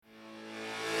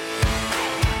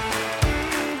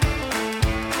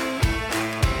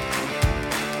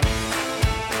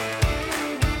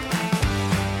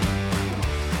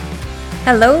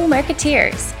Hello,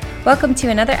 marketeers. Welcome to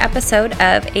another episode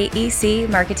of AEC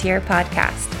Marketeer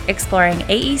Podcast, exploring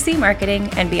AEC marketing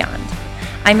and beyond.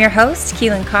 I'm your host,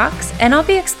 Keelan Cox, and I'll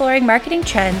be exploring marketing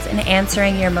trends and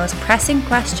answering your most pressing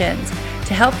questions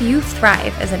to help you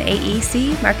thrive as an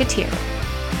AEC marketeer.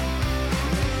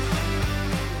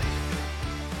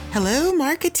 Hello,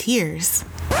 marketeers.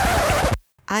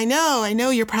 I know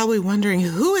you're probably wondering,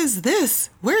 who is this?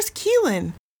 Where's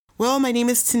Keelan? Well, my name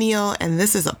is Tennille, and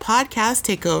this is a podcast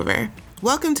takeover.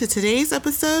 Welcome to today's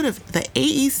episode of the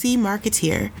AEC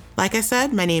Marketeer. Like I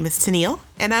said, my name is Tennille,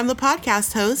 and I'm the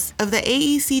podcast host of the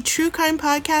AEC True Crime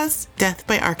podcast, Death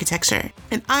by Architecture.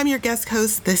 And I'm your guest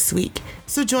host this week.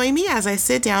 So join me as I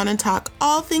sit down and talk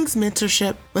all things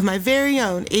mentorship with my very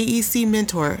own AEC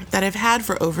mentor that I've had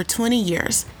for over 20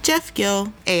 years, Jeff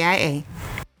Gill, AIA.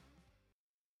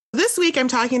 This week, I'm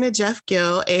talking to Jeff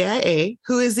Gill, AIA,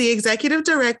 who is the executive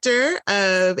director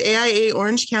of AIA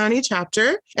Orange County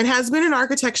chapter and has been in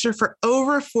architecture for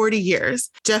over 40 years.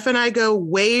 Jeff and I go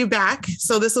way back,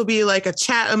 so this will be like a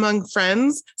chat among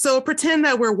friends. So pretend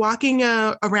that we're walking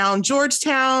around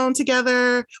Georgetown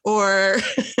together, or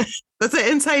that's an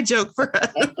inside joke for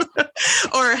us,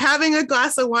 or having a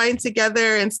glass of wine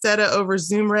together instead of over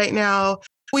Zoom right now.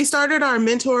 We started our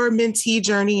mentor-mentee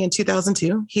journey in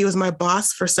 2002. He was my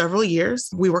boss for several years.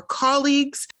 We were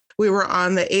colleagues. We were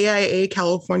on the AIA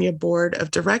California Board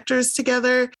of Directors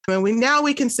together. And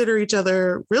we consider each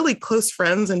other really close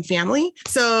friends and family.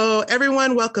 So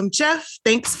everyone, welcome Jeff.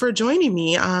 Thanks for joining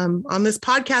me on this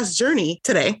podcast journey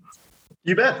today.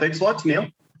 You bet. Thanks a lot,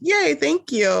 Tennille. Yay,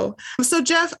 thank you. So,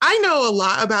 Jeff, I know a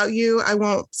lot about you. I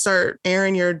won't start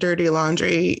airing your dirty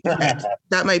laundry.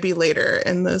 That might be later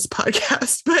in this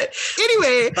podcast. But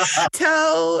anyway,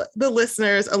 tell the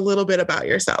listeners a little bit about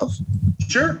yourself.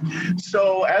 Sure.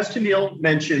 So, as Tennille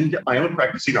mentioned, I am a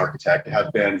practicing architect,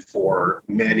 have been for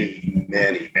many,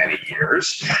 many, many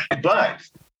years. But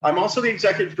I'm also the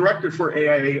executive director for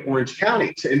AIA Orange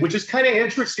County, which is kind of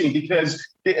interesting because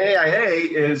the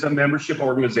AIA is a membership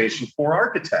organization for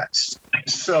architects.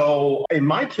 So in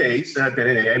my case, I've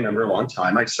been an AIA member a long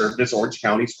time. I served as Orange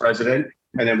County's president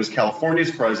and then was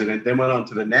California's president, then went on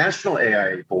to the national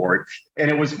AIA board. And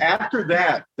it was after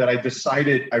that I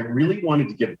decided I really wanted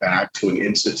to get back to an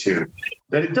institute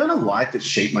that had done a lot that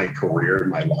shaped my career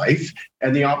and my life.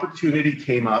 And the opportunity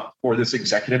came up for this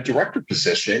executive director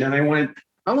position. And I went,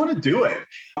 I want to do it.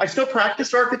 I still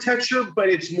practice architecture, but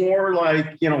it's more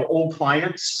like, old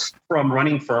clients from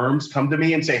running firms come to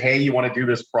me and say, hey, you want to do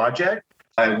this project?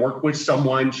 I work with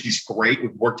someone. She's great.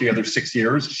 We've worked together 6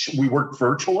 years. We work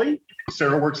virtually.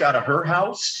 Sarah works out of her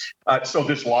house. So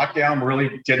this lockdown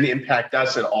really didn't impact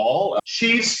us at all.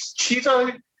 She's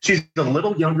a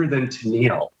little younger than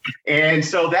Tennille. And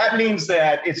so that means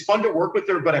that it's fun to work with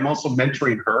her, but I'm also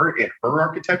mentoring her in her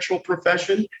architectural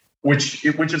profession, which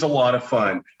is a lot of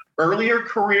fun. Earlier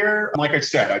career, like I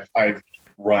said, I've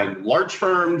run large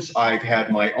firms. I've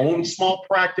had my own small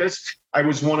practice. I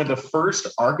was one of the first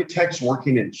architects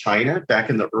working in China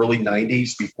back in the early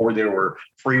 90s, before there were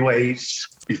freeways,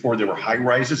 before there were high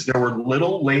rises. There were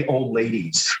little old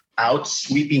ladies out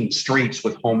sweeping streets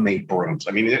with homemade brooms.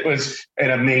 I mean, it was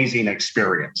an amazing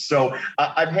experience. So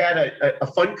I've had a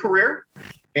fun career,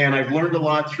 and I've learned a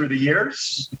lot through the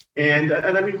years, and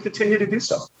I'm going to continue to do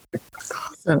so.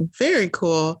 Awesome. Very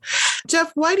cool.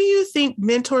 Jeff, why do you think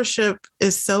mentorship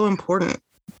is so important?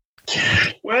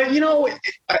 Well,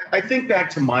 I think back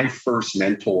to my first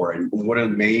mentor and what an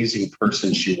amazing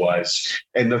person she was,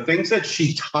 and the things that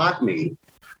she taught me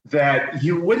that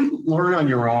you wouldn't learn on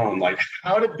your own, like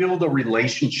how to build a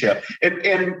relationship. And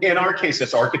in our case,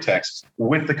 as architects,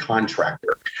 with the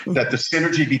contractor, that the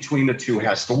synergy between the two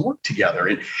has to work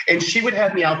together. And she would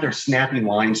have me out there snapping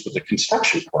lines with the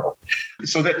construction pro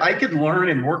so that I could learn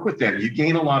and work with them. You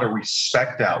gain a lot of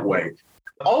respect that way.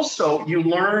 Also, you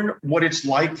learn what it's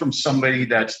like from somebody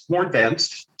that's more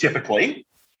advanced, typically,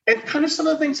 and kind of some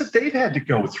of the things that they've had to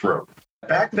go through.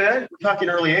 Back then, we're talking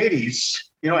early 80s,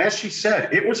 as she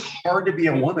said, it was hard to be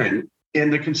a woman in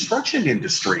the construction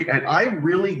industry. And I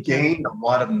really gained a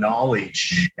lot of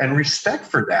knowledge and respect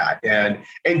for that, and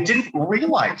didn't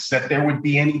realize that there would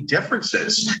be any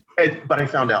differences. But I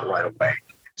found out right away.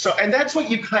 So, and that's what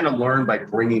you kind of learn by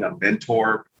bringing a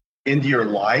mentor into your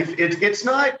life. It's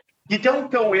not, you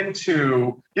don't go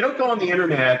on the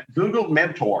internet, Google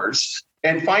mentors,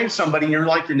 and find somebody and you're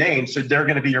like your name, so they're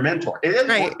going to be your mentor. It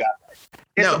doesn't work that way.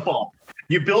 It's a bond.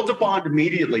 You build a bond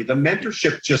immediately. The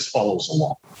mentorship just follows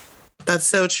along. That's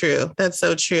so true. That's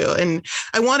so true. And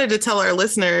I wanted to tell our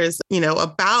listeners,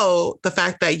 about the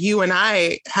fact that you and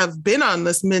I have been on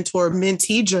this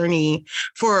mentor-mentee journey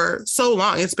for so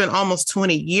long. It's been almost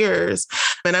 20 years.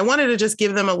 And I wanted to just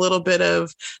give them a little bit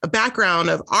of a background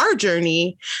of our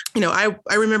journey.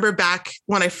 I remember back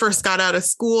when I first got out of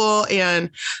school and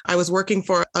I was working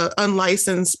for an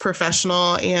unlicensed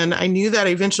professional, and I knew that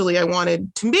eventually I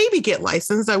wanted to maybe get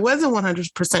licensed. I wasn't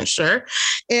 100% sure.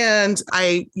 And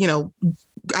I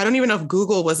don't even know if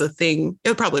Google was a thing.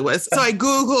 It probably was. So I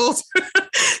Googled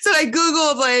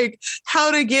like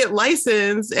how to get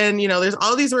licensed. And, there's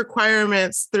all these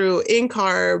requirements through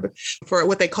NCARB for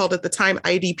what they called at the time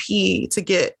IDP to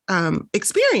get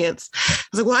experience. I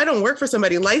was like, well, I don't work for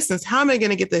somebody licensed. How am I going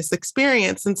to get this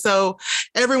experience? And so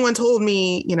everyone told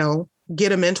me,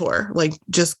 get a mentor, like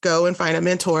just go and find a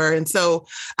mentor. And so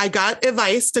I got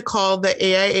advice to call the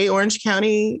AIA Orange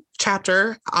County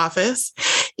chapter office.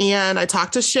 And I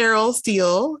talked to Cheryl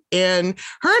Steele, and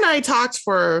her and I talked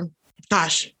for,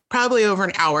 probably over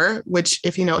an hour, which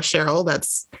if you know Cheryl,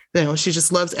 that's, she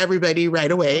just loves everybody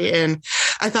right away. And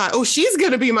I thought, oh, she's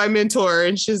going to be my mentor.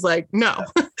 And she's like, no,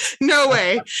 no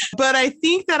way. But I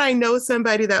think that I know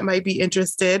somebody that might be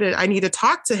interested, and I need to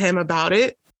talk to him about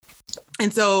it.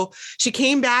 And so she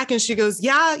came back and she goes,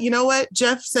 yeah, you know what?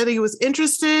 Jeff said he was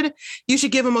interested. You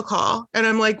should give him a call. And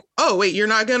I'm like, oh, wait, you're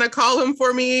not going to call him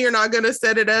for me? You're not going to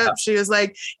set it up? She was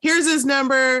like, here's his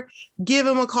number. Give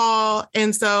him a call.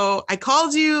 And so I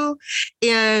called you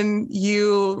and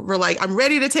you were like, I'm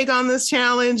ready to take on this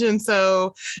challenge. And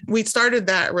so we started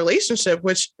that relationship,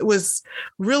 which was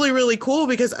really, really cool,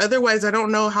 because otherwise I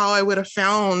don't know how I would have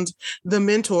found the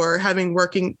mentor,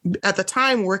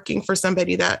 working for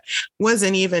somebody that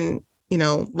wasn't even,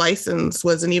 licensed,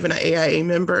 wasn't even an AIA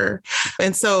member.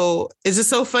 And so it's just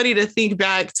so funny to think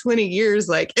back 20 years,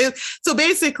 so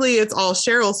basically it's all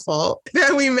Cheryl's fault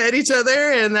that we met each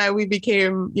other and that we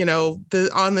became,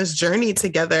 on this journey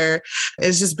together.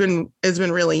 It's been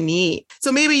really neat.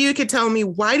 So maybe you could tell me,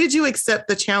 why did you accept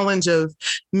the challenge of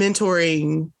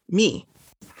mentoring me?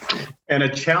 And a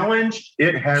challenge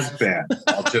it has been.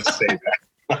 I'll just say that.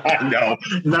 No,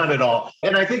 not at all.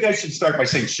 And I think I should start by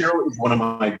saying Cheryl is one of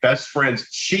my best friends.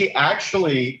 She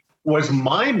actually was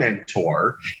my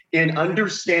mentor in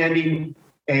understanding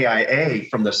AIA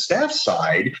from the staff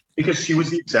side, because she was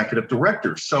the executive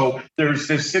director. So there's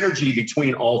this synergy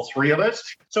between all three of us.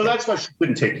 So that's why she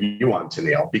couldn't take you on,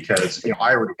 Tennille, because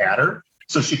I already had her.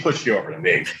 So she pushed you over to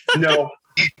me. No.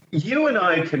 You and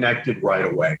I connected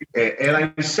right away. And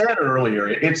I said earlier,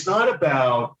 it's not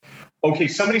about, okay,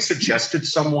 somebody suggested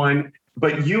someone,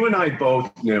 but you and I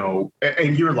both know,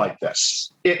 and you're like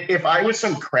this. If I was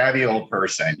some crabby old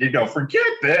person, forget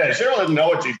this. Cheryl doesn't know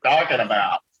what she's talking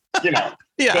about. Yeah.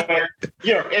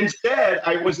 But, instead,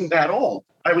 I wasn't that old.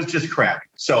 I was just crabby.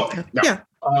 So, no. Yeah.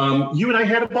 You and I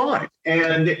had a bond,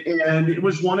 and it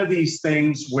was one of these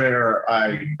things where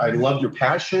I loved your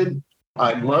passion.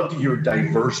 I loved your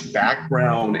diverse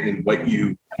background and what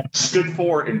you stood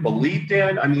for and believed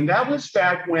in. I mean, that was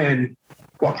back when,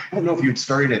 I don't know if you'd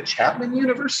started at Chapman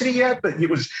University yet, but it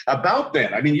was about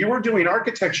then. I mean, you were doing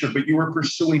architecture, but you were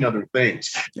pursuing other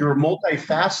things. You were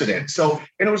multifaceted. So,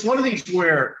 and it was one of these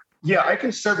where, yeah, I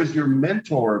can serve as your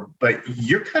mentor, but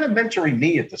you're kind of mentoring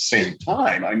me at the same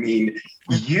time. I mean,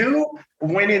 you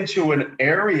went into an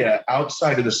area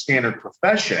outside of the standard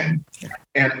profession,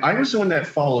 and I was the one that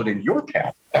followed in your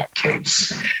path in that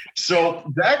case.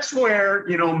 So that's where,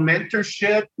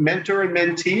 mentorship, mentor and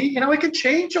mentee, it can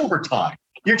change over time.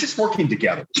 You're just working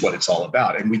together is what it's all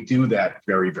about. And we do that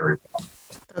very, very well.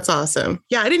 That's awesome.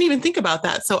 Yeah, I didn't even think about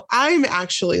that. So I'm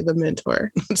actually the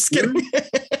mentor. I'm just kidding.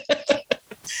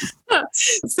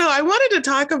 So I wanted to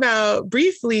talk about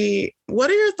briefly, what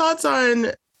are your thoughts on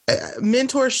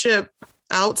mentorship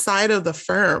outside of the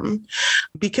firm?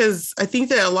 Because I think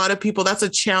that a lot of people, that's a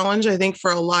challenge, I think,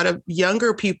 for a lot of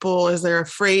younger people, is they're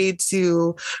afraid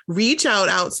to reach out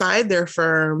outside their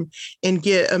firm and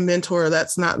get a mentor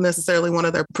that's not necessarily one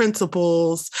of their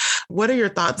principals. What are your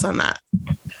thoughts on that?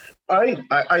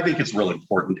 I think it's really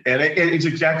important. And it's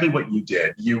exactly what you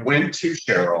did. You went to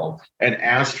Cheryl and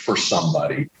asked for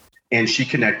somebody, and she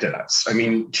connected us. I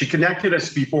mean, she connected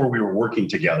us before we were working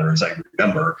together, as I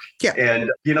remember. Yeah.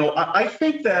 And, I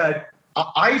think that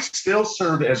I still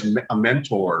serve as a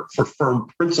mentor for firm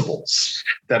principals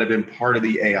that have been part of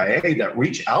the AIA that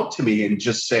reach out to me and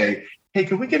just say, hey,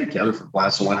 can we get together for a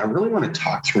glass of wine? I really want to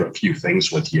talk through a few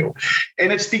things with you.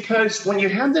 And it's because when you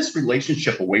have this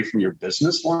relationship away from your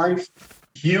business life,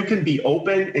 you can be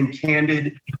open and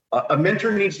candid. A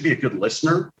mentor needs to be a good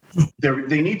listener.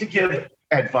 They need to give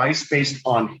advice based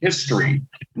on history,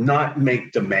 not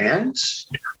make demands.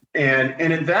 And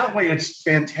in that way, it's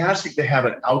fantastic to have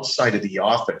it outside of the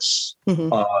office.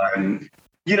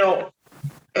 You know,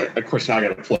 of course, now I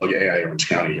got to plug AI Orange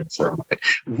County for a minute.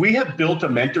 We have built a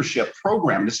mentorship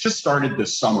program. It's just started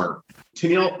this summer.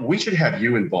 Tennille, we should have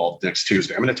you involved next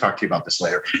Tuesday. I'm going to talk to you about this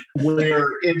later.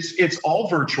 Where it's all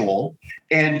virtual,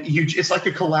 and it's like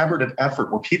a collaborative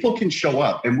effort where people can show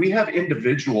up. And we have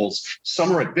individuals.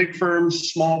 Some are at big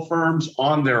firms, small firms,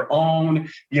 on their own.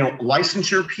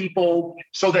 Licensure people,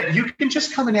 so that you can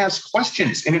just come and ask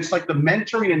questions. And it's like the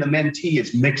mentoring and the mentee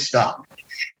is mixed up.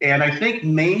 And I think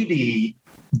maybe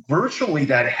virtually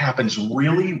that happens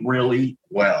really, really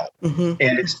well. And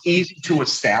it's easy to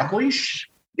establish.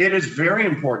 It is very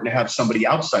important to have somebody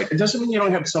outside. It doesn't mean you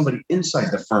don't have somebody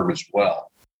inside the firm as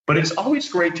well. But it's always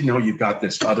great to know you've got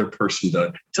this other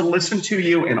person to listen to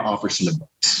you and offer some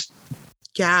advice.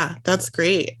 Yeah, that's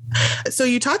great. So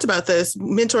you talked about this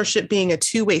mentorship being a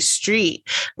two-way street.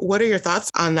 What are your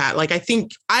thoughts on that? Like, I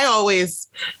think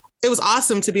it was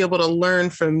awesome to be able to learn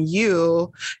from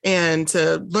you and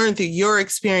to learn through your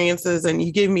experiences. And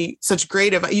you gave me such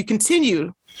great advice. You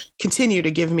continue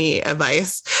to give me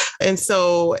advice. And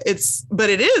so it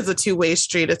is a two-way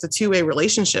street. It's a two-way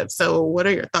relationship. So what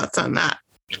are your thoughts on that?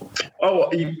 Oh,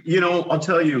 I'll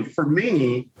tell you, for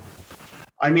me,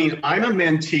 I'm a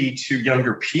mentee to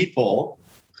younger people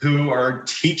who are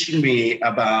teaching me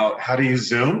about how to use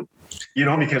Zoom,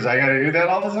 because I got to do that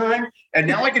all the time. And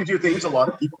now I can do things a lot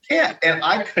of people can't. And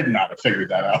I could not have figured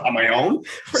that out on my own.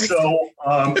 Right. So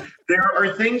there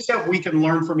are things that we can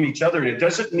learn from each other. And it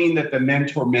doesn't mean that the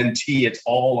mentor-mentee, it's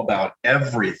all about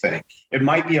everything. It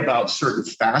might be about certain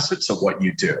facets of what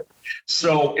you do.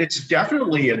 So it's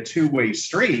definitely a two-way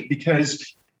street,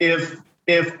 because if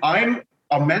I'm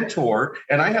a mentor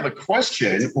and I have a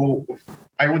question, well,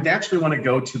 I would naturally want to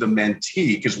go to the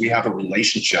mentee, because we have a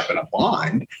relationship and a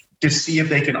bond, to see if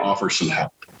they can offer some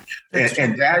help.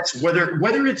 And that's whether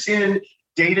it's in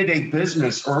day-to-day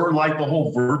business or like the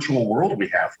whole virtual world we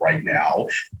have right now,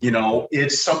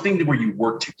 it's something where you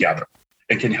work together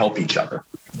and can help each other.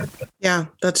 Yeah,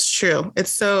 that's true.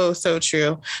 It's so, so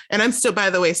true. And I'm still, by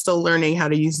the way, learning how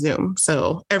to use Zoom.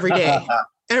 So every day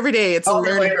it's a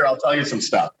learning. Later, I'll tell you some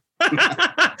stuff.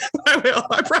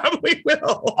 I probably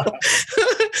will.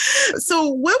 So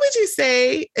what would you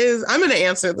say is, I'm going to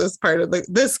answer this part of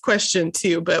this question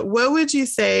too, but what would you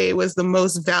say was the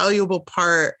most valuable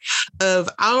part of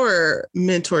our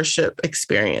mentorship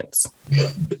experience?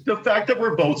 The fact that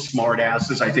we're both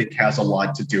smartasses, I think, has a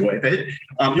lot to do with it.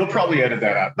 You'll probably edit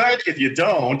that out. But if you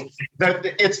don't, that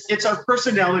it's our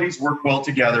personalities work well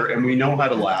together, and we know how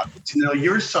to laugh.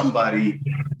 You're somebody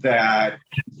that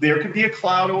there could be a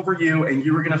cloud over you, and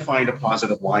you are going to find a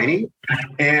positive lining,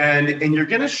 and you're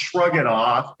going to shrug it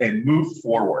off and move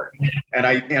forward.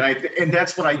 And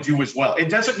that's what I do as well. It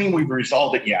doesn't mean we've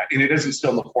resolved it yet, and it isn't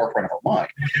still in the forefront of our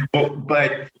mind.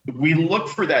 But we look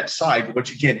for that side,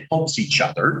 which again helps each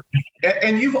other.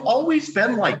 And you've always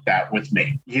been like that with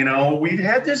me. We've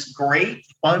had this great,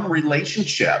 fun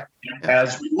relationship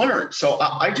as we learn. So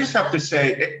I just have to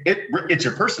say, it's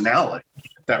your personality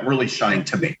that really shined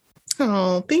to me.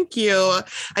 Oh, thank you.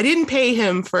 I didn't pay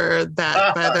him for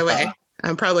that, by the way.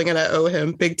 I'm probably going to owe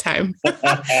him big time.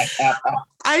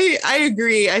 I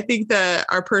agree. I think that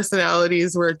our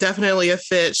personalities were definitely a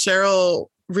fit. Cheryl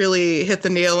really hit the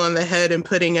nail on the head in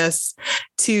putting us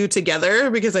two together,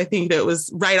 because I think that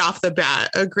was right off the bat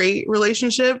a great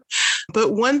relationship.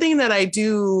 But one thing that I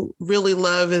do really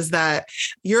love is that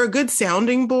you're a good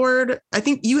sounding board. I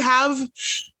think you have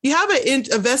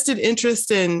a vested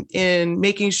interest in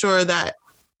making sure that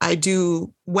I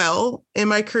do well in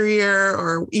my career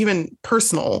or even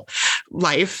personal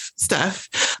life stuff.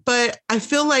 But I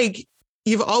feel like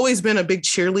you've always been a big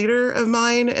cheerleader of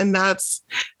mine. And that's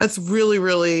really,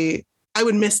 really, I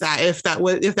would miss that if that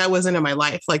wasn't in my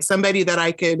life. Like somebody that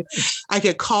I could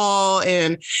call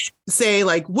and say,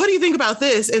 like, what do you think about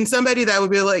this? And somebody that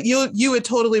would be like, you would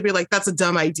totally be like, that's a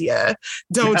dumb idea.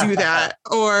 Don't do that.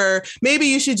 Or maybe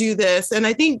you should do this. And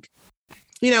I think,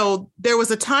 there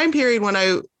was a time period when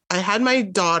I had my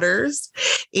daughters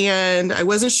and I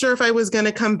wasn't sure if I was going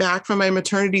to come back from my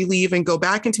maternity leave and go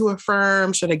back into a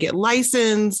firm. Should I get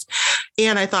licensed?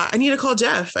 And I thought, I need to call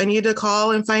Jeff. I need to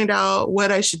call and find out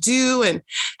what I should do and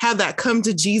have that come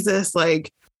to Jesus.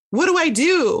 Like, what do I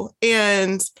do?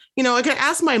 And, I could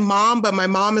ask my mom, but my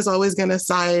mom is always going to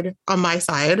side on my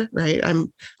side, right?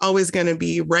 I'm always going to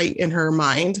be right in her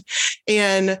mind.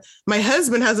 And my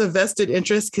husband has a vested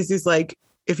interest because he's like,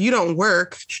 if you don't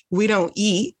work, we don't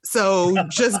eat. So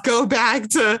just go back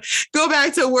to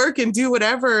work and do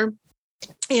whatever.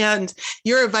 And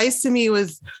your advice to me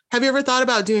was, have you ever thought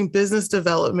about doing business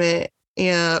development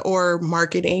or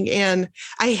marketing. And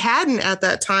I hadn't at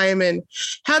that time. And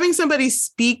having somebody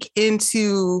speak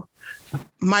into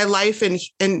my life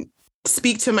and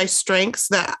speak to my strengths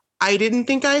that I didn't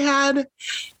think I had,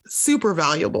 super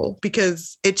valuable,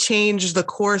 because it changed the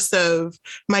course of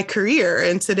my career.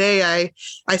 And today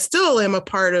I still am a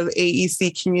part of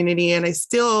AEC community, and I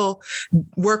still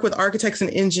work with architects and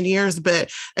engineers,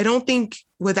 but I don't think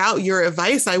without your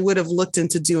advice, I would have looked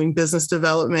into doing business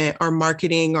development or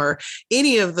marketing or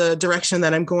any of the direction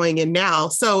that I'm going in now.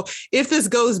 So if this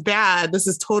goes bad, this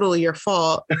is totally your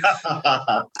fault.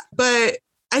 But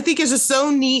I think it's just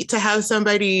so neat to have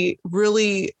somebody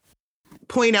really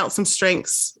point out some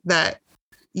strengths that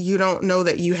you don't know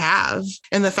that you have.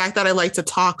 And the fact that I like to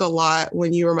talk a lot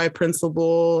when you were my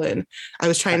principal and I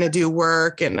was trying to do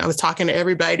work and I was talking to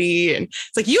everybody, and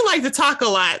it's like, you like to talk a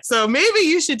lot, so maybe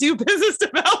you should do business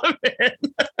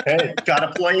development. Hey, got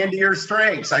to play into your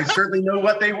strengths. I certainly know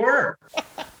what they were.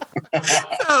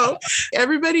 So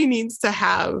everybody needs to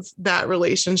have that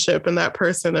relationship and that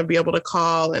person to be able to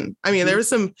call. And I mean, there were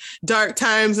some dark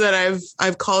times that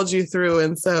I've called you through.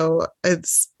 And so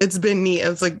it's been neat.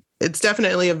 It's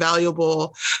definitely a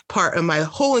valuable part of my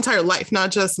whole entire life,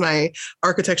 not just my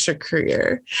architecture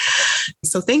career.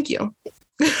 So thank you.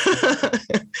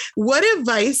 What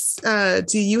advice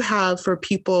do you have for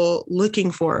people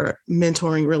looking for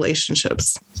mentoring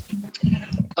relationships?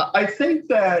 I think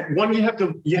that one, you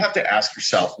have to ask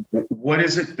yourself, what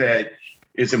is it that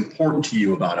is important to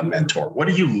you about a mentor? What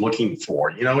are you looking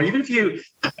for? Even if you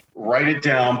write it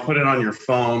down, put it on your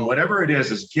phone, whatever it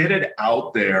is get it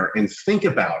out there and think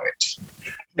about it.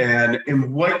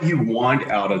 And what you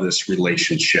want out of this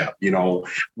relationship,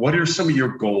 what are some of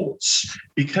your goals?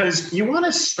 Because you want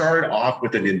to start off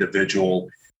with an individual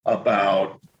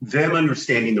about them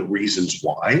understanding the reasons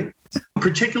why,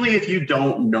 particularly if you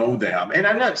don't know them. And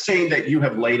I'm not saying that you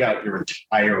have laid out your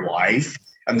entire life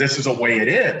and this is the way it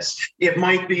is. It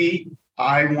might be,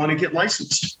 I want to get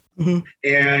licensed. Mm-hmm.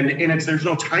 And there's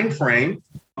no time frame,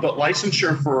 but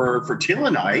licensure for Teal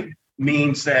and I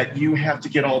means that you have to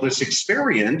get all this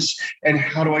experience. And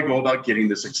how do I go about getting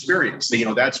this experience?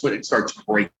 That's what it starts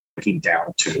breaking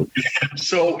down to.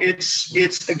 So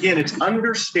it's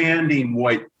understanding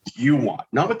what you want,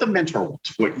 not what the mentor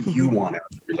wants, what you want out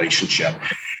of the relationship.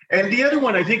 And the other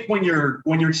one, I think when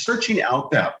you're searching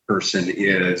out that person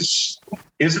is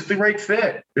it the right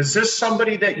fit? Is this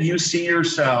somebody that you see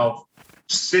yourself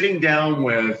sitting down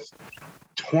with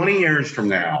 20 years from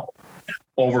now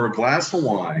over a glass of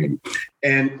wine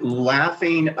and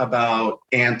laughing about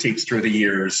antics through the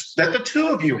years that the two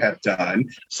of you have done,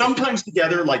 sometimes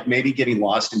together, like maybe getting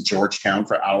lost in Georgetown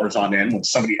for hours on end when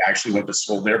somebody actually went to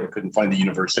school there but couldn't find the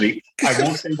university. I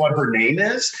won't say what her name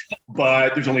is,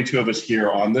 but there's only two of us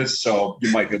here on this, so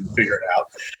you might be able to figure it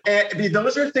out. And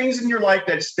those are things in your life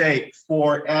that stay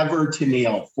forever,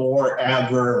 Tennille,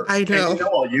 forever. I know. And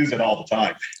I'll use it all the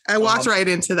time. I walked right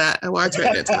into that.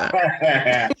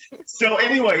 So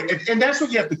anyway, and that's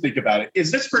what you have to think about it. Is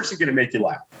this person going to make you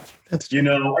laugh? Are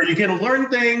you going to learn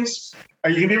things? Are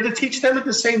you going to be able to teach them at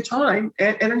the same time?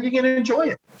 And are you going to enjoy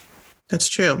it? That's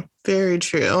true. Very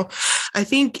true. I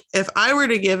think if I were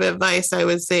to give advice, I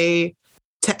would say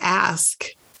to ask,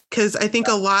 because I think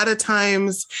a lot of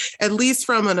times, at least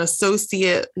from an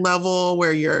associate level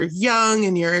where you're young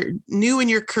and you're new in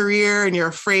your career and you're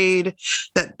afraid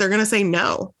that they're going to say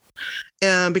no.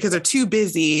 Because they're too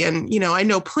busy. And, I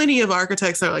know plenty of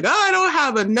architects that are like, I don't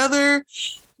have another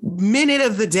minute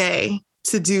of the day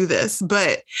to do this.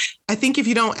 But I think if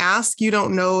you don't ask, you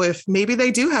don't know if maybe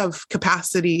they do have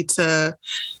capacity to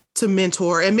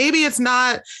mentor. And maybe it's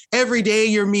not every day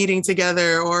you're meeting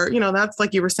together or, that's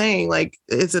like you were saying, like,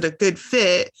 is it a good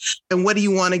fit? And what do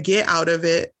you want to get out of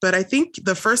it? But I think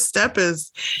the first step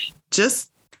is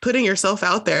just putting yourself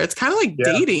out there. It's kind of like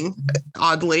dating,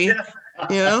 oddly,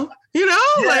 to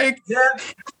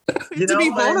be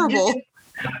vulnerable.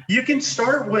 You can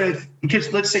start with,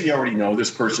 because let's say you already know this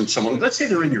person, let's say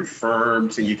they're in your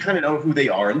firms and you kind of know who they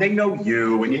are and they know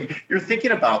you and you're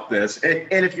thinking about this.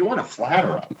 And if you want to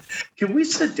flatter them, can we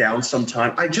sit down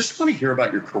sometime? I just want to hear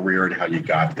about your career and how you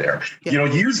got there. Yeah.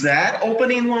 Use that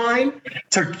opening line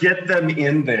to get them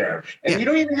in there. And you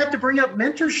don't even have to bring up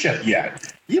mentorship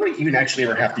yet. You don't even actually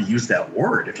ever have to use that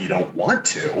word if you don't want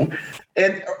to.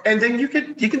 And then you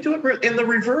can do it in the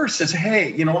reverse. It's,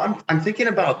 hey, I'm thinking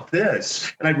about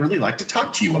this and I'd really like to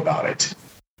talk to you about it.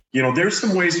 There's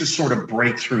some ways to sort of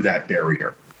break through that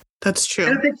barrier. That's true.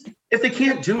 And if they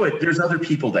can't do it, there's other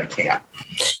people that can.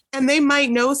 And they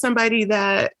might know somebody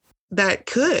that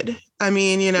could. I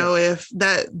mean, if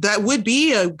that would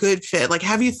be a good fit. Like,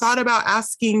 have you thought about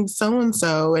asking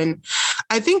so-and-so? And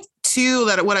I think too,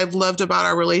 that what I've loved about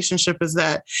our relationship is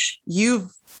that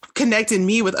you've connected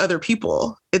me with other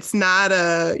people. It's not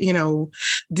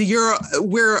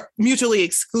we're mutually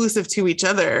exclusive to each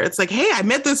other. It's like, hey, I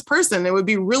met this person. It would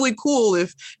be really cool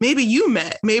if maybe you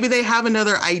met. Maybe they have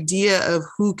another idea of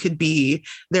who could be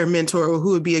their mentor or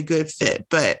who would be a good fit.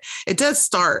 But it does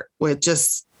start with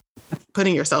just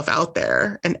putting yourself out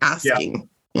there and asking.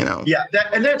 Yeah,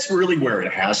 that's really where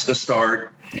it has to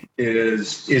start.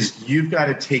 Is you've got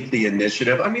to take the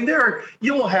initiative. I mean,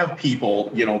 you will have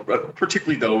people,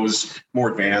 particularly those more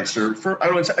advanced, or I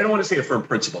don't want to say a firm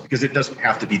principal, because it doesn't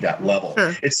have to be that level.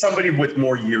 Sure. It's somebody with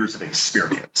more years of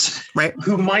experience, right,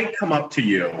 who might come up to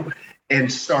you and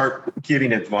start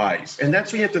giving advice. And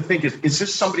that's what you have to think is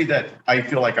this somebody that I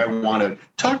feel like I want to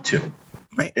talk to?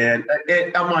 Right. And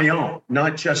on my own,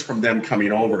 not just from them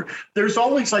coming over. There's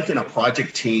always, like in a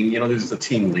project team, there's the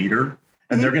team leader,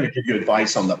 and they're going to give you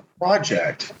advice on the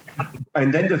project.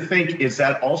 And then to think, is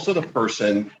that also the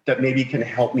person that maybe can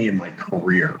help me in my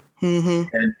career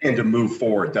and to move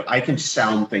forward, that I can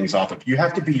sound things off of? You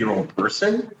have to be your own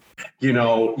person. You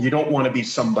don't want to be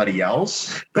somebody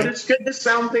else, but it's good to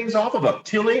sound things off of them.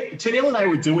 Tennille and I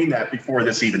were doing that before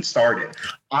this even started.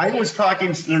 I was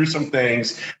talking through some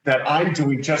things that I'm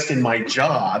doing just in my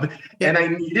job, and I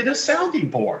needed a sounding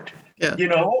board, and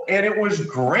it was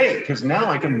great because now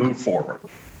I can move forward.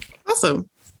 Awesome.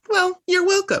 Well, you're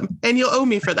welcome, and you'll owe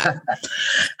me for that.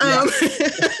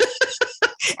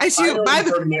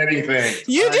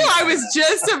 You do. I was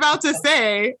just about to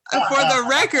say, for the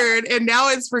record, and now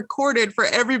it's recorded for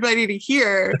everybody to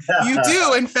hear, you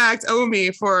do, in fact, owe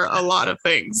me for a lot of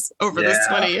things over this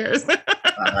 20 years.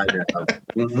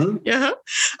 Yeah.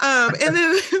 And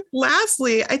then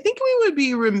lastly, I think we would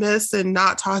be remiss in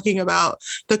not talking about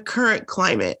the current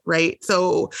climate, right?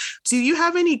 So do you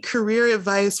have any career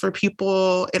advice for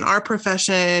people in our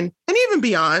profession and even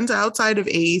beyond, outside of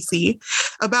AEC,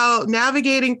 about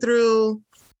navigating through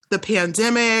the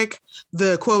pandemic,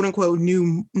 the quote unquote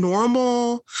new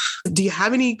normal? Do you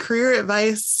have any career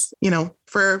advice,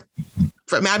 for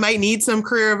I might need some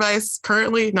career advice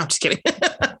currently? No, I'm just kidding.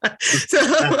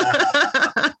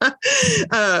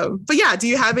 But yeah, do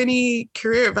you have any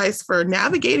career advice for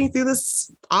navigating through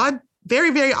this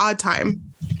very, very odd time?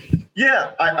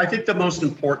 Yeah, I think the most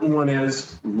important one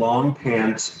is long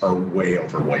pants are way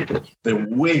overrated. They're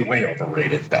way, way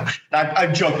overrated.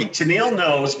 I'm joking. Tennille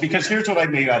knows, because here's what I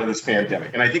made out of this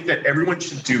pandemic. And I think that everyone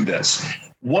should do this.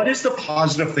 What is the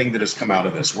positive thing that has come out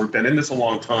of this? We've been in this a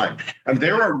long time, and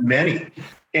there are many.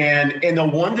 And the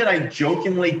one that I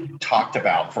jokingly talked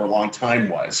about for a long time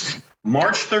was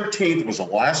March 13th was the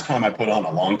last time I put on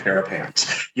a long pair of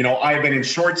pants. I've been in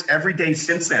shorts every day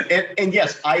since then. And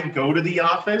yes, I go to the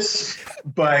office,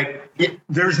 but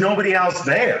there's nobody else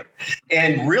there.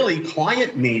 And really,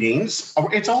 client meetings,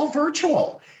 it's all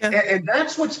virtual. And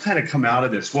that's what's kind of come out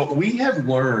of this. What we have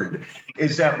learned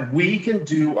is that we can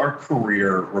do our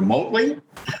career remotely.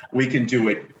 We can do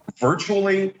it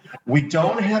virtually. We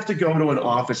don't have to go to an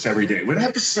office every day. We don't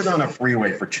have to sit on a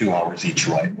freeway for 2 hours each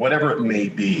way, whatever it may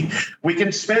be. We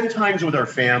can spend times with our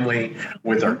family,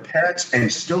 with our pets,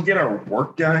 and still get our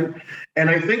work done. And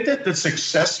I think that the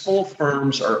successful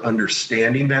firms are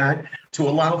understanding that to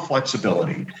allow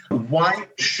flexibility. Why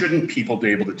shouldn't people be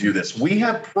able to do this? We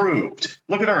have proved,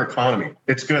 look at our economy,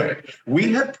 it's good.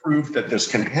 We have proved that this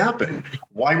can happen.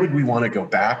 Why would we want to go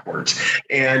backwards?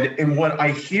 And what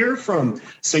I hear from,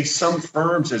 say, some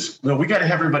firms is, we got to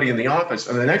have everybody in the office.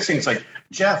 And the next thing is like,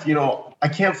 Jeff, I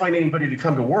can't find anybody to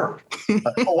come to work.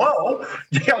 Hello?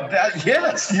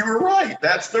 Yes, you were right.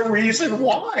 That's the reason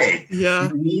why. Yeah.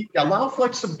 You need allow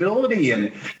flexibility.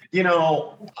 And,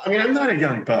 I'm not a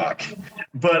young buck,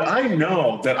 but I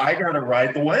know that I got to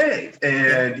ride the wave.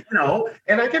 And,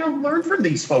 and I got to learn from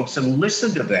these folks and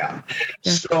listen to them.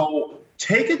 Yeah. So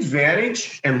take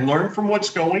advantage and learn from what's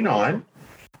going on.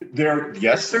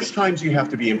 There's times you have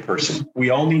to be in person.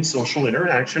 We all need social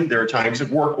interaction. There are times at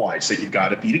work-wise that you've got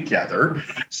to be together.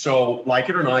 So like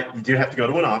it or not, you do have to go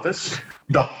to an office.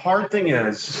 The hard thing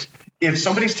is, if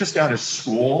somebody's just out of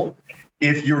school,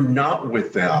 if you're not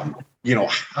with them,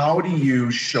 how do you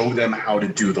show them how to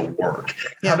do the work?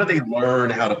 Yeah. How do they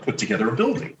learn how to put together a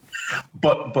building?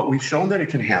 But we've shown that it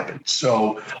can happen.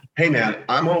 So, hey, man,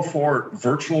 I'm all for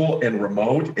virtual and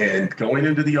remote and going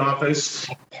into the office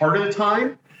part of the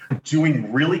time,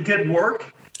 doing really good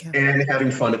work and having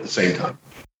fun at the same time.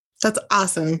 That's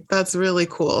awesome. That's really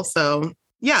cool. So,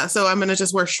 so I'm going to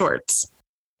just wear shorts.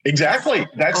 Exactly.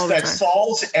 That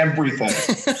solves everything.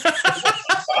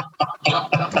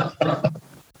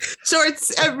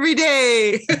 Shorts every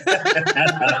day.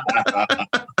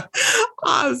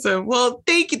 Awesome. Well,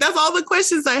 thank you. That's all the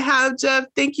questions I have, Jeff.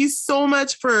 Thank you so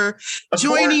much for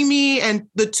joining me and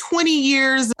the 20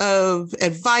 years of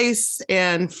advice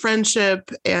and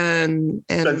friendship and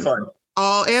fun.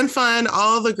 All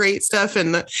the great stuff.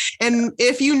 And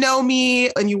if you know me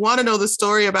and you want to know the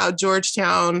story about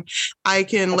Georgetown, I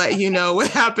can let you know what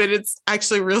happened. It's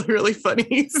actually really, really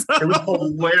funny. So. It was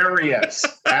hilarious.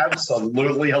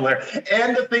 Absolutely hilarious.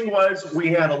 And the thing was, we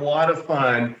had a lot of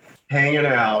fun hanging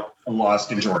out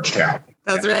lost in Georgetown.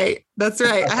 That's right.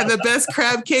 I had the best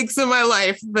crab cakes of my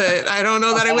life, but I don't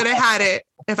know that I would have had it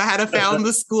if I had found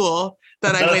the school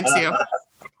that I went to.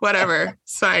 Whatever.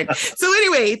 It's fine. So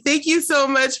anyway, thank you so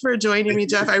much for joining me,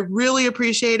 Jeff. I really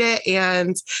appreciate it.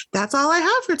 And that's all I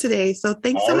have for today. So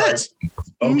thanks so much.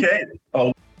 Okay.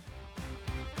 Oh.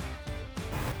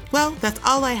 Well, that's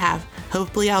all I have.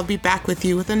 Hopefully I'll be back with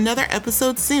you with another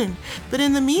episode soon. But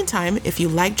in the meantime, if you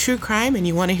like true crime and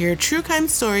you want to hear true crime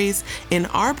stories in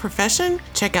our profession,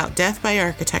 check out Death by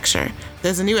Architecture.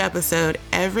 There's a new episode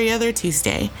every other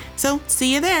Tuesday. So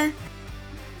see you there.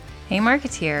 Hey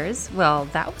Marketeers, well,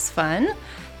 that was fun.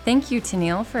 Thank you,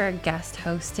 Tennille, for guest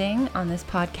hosting on this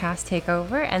podcast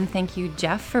takeover, and thank you,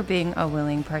 Jeff, for being a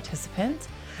willing participant.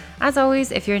 As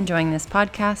always, if you're enjoying this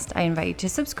podcast, I invite you to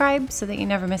subscribe so that you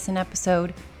never miss an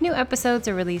episode. New episodes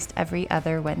are released every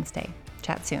other Wednesday.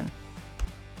 Chat soon.